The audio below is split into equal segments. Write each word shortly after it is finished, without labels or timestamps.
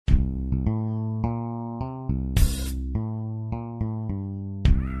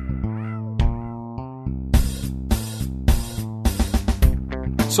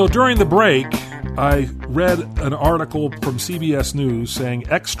So during the break, I read an article from CBS News saying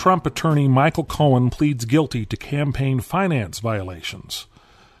ex-Trump attorney Michael Cohen pleads guilty to campaign finance violations.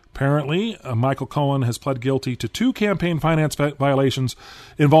 Apparently, Michael Cohen has pled guilty to 2 campaign finance violations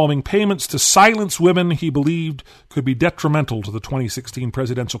involving payments to silence women he believed could be detrimental to the 2016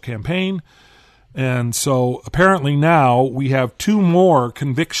 presidential campaign. And so apparently now we have 2 more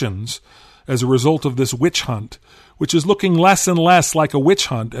convictions as a result of this witch hunt, which is looking less and less like a witch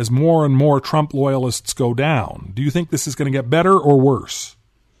hunt as more and more Trump loyalists go down. Do you think this is going to get better or worse?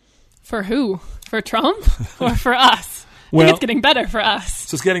 For who? For Trump or for us? Well, I think it's getting better for us.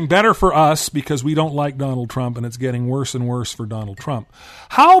 So it's getting better for us because we don't like Donald Trump, and it's getting worse and worse for Donald Trump.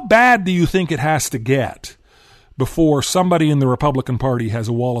 How bad do you think it has to get before somebody in the Republican Party has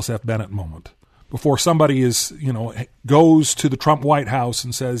a Wallace F. Bennett moment? Before somebody goes to the Trump White House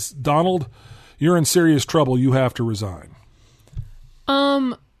and says, Donald, you're in serious trouble, you have to resign?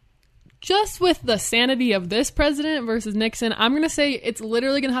 Just with the sanity of this president versus Nixon, I'm going to say it's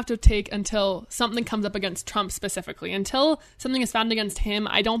literally going to have to take until something comes up against Trump specifically. Until something is found against him,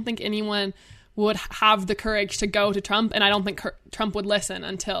 I don't think anyone would have the courage to go to Trump, and I don't think Trump would listen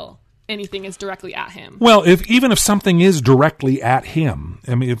until anything is directly at him. Well, even if something is directly at him,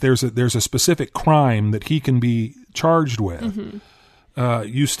 I mean, if there's a specific crime that he can be charged with,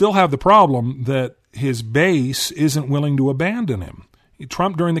 you still have the problem that his base isn't willing to abandon him.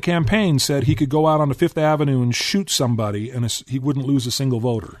 Trump, during the campaign, said he could go out on Fifth Avenue and shoot somebody and he wouldn't lose a single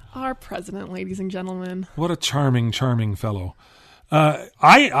voter. Our president, ladies and gentlemen. What a charming, charming fellow.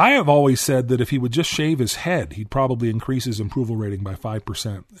 I have always said that if he would just shave his head, he'd probably increase his approval rating by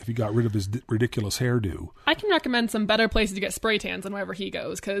 5% if he got rid of his ridiculous hairdo. I can recommend some better places to get spray tans than wherever he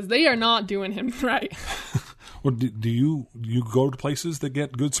goes, because they are not doing him right. Well, do you go to places that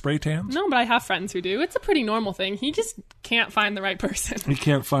get good spray tans? No, but I have friends who do. It's a pretty normal thing. He just can't find the right person. He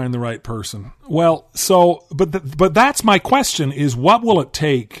can't find the right person. Well, so, but that's my question is, what will it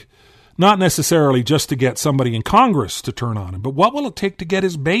take, not necessarily just to get somebody in Congress to turn on him, but what will it take to get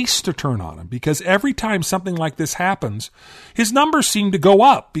his base to turn on him? Because every time something like this happens, his numbers seem to go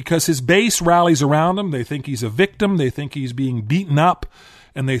up because his base rallies around him. They think he's a victim. They think he's being beaten up.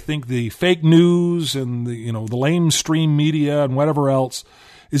 And they think the fake news and the lamestream media and whatever else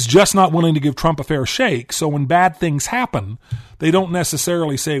is just not willing to give Trump a fair shake. So when bad things happen, they don't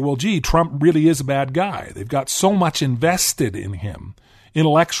necessarily say, well, gee, Trump really is a bad guy. They've got so much invested in him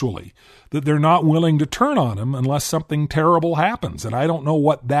intellectually that they're not willing to turn on him unless something terrible happens. And I don't know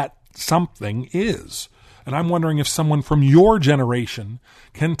what that something is. And I'm wondering if someone from your generation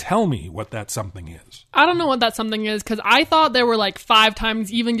can tell me what that something is. I don't know what that something is, because I thought there were like 5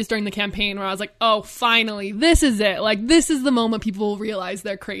 times, even just during the campaign, where I was like, oh, finally, this is it. Like, this is the moment people will realize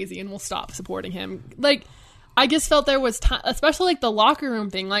they're crazy and will stop supporting him. Like, I just felt there was time, especially like the locker room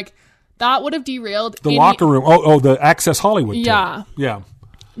thing. Like, that would have derailed the locker room. Oh, the Access Hollywood tape. Yeah.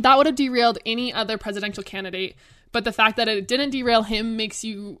 That would have derailed any other presidential candidate. But the fact that it didn't derail him makes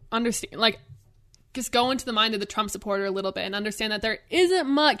you understand, like, just go into the mind of the Trump supporter a little bit and understand that there isn't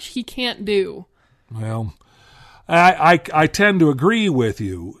much he can't do. Well, I tend to agree with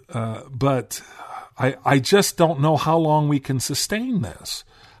you, but I just don't know how long we can sustain this.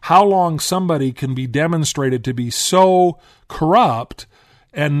 How long somebody can be demonstrated to be so corrupt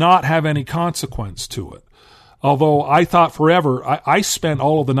and not have any consequence to it. Although I thought forever, I spent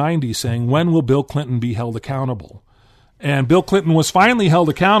all of the 90s saying, when will Bill Clinton be held accountable? And Bill Clinton was finally held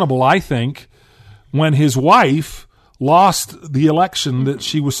accountable, I think, when his wife lost the election that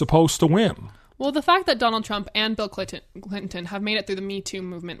she was supposed to win. Well, the fact that Donald Trump and Bill Clinton have made it through the Me Too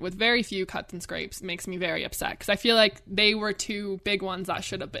movement with very few cuts and scrapes makes me very upset, because I feel like they were 2 big ones that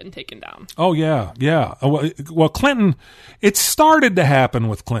should have been taken down. Oh, yeah. Well, Clinton, it started to happen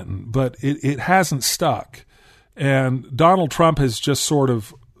with Clinton, but it hasn't stuck. And Donald Trump has just sort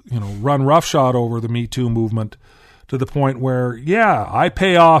of, run roughshod over the Me Too movement to the point where, I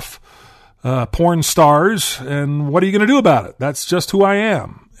pay off porn stars, and what are you going to do about it? That's just who I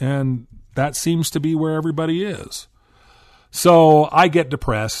am. And that seems to be where everybody is. So I get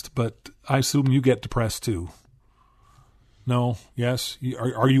depressed, but I assume you get depressed too. No? Yes?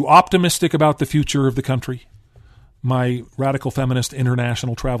 Are you optimistic about the future of the country? My radical feminist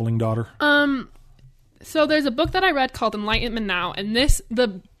international traveling daughter. So there's a book that I read called Enlightenment Now, and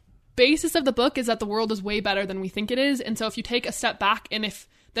the basis of the book is that the world is way better than we think it is. And so if you take a step back, and if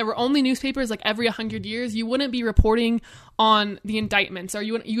there were only newspapers like every 100 years, you wouldn't be reporting on the indictments, or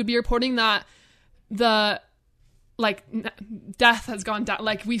you would be reporting that like death has gone down,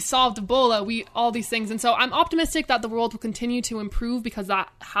 like we solved Ebola, all these things. And so I'm optimistic that the world will continue to improve because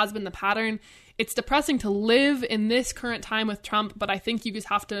that has been the pattern. It's depressing to live in this current time with Trump, but I think you just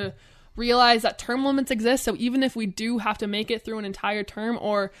have to realize that term limits exist. So even if we do have to make it through an entire term,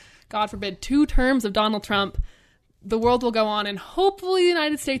 or God forbid 2 terms of Donald Trump, the world will go on, and hopefully the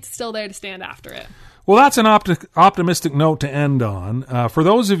United States is still there to stand after it. Well, that's an optimistic note to end on. For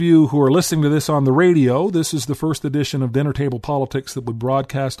those of you who are listening to this on the radio, this is the first edition of Dinner Table Politics that we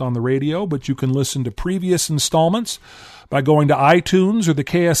broadcast on the radio, but you can listen to previous installments by going to iTunes or the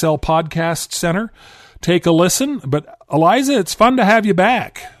KSL Podcast Center. Take a listen. But Eliza, it's fun to have you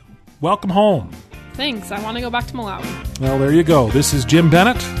back. Welcome home. Thanks. I want to go back to Malawi. Well, there you go. This is Jim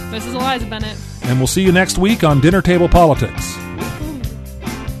Bennett. This is Eliza Bennett. And we'll see you next week on Dinner Table Politics.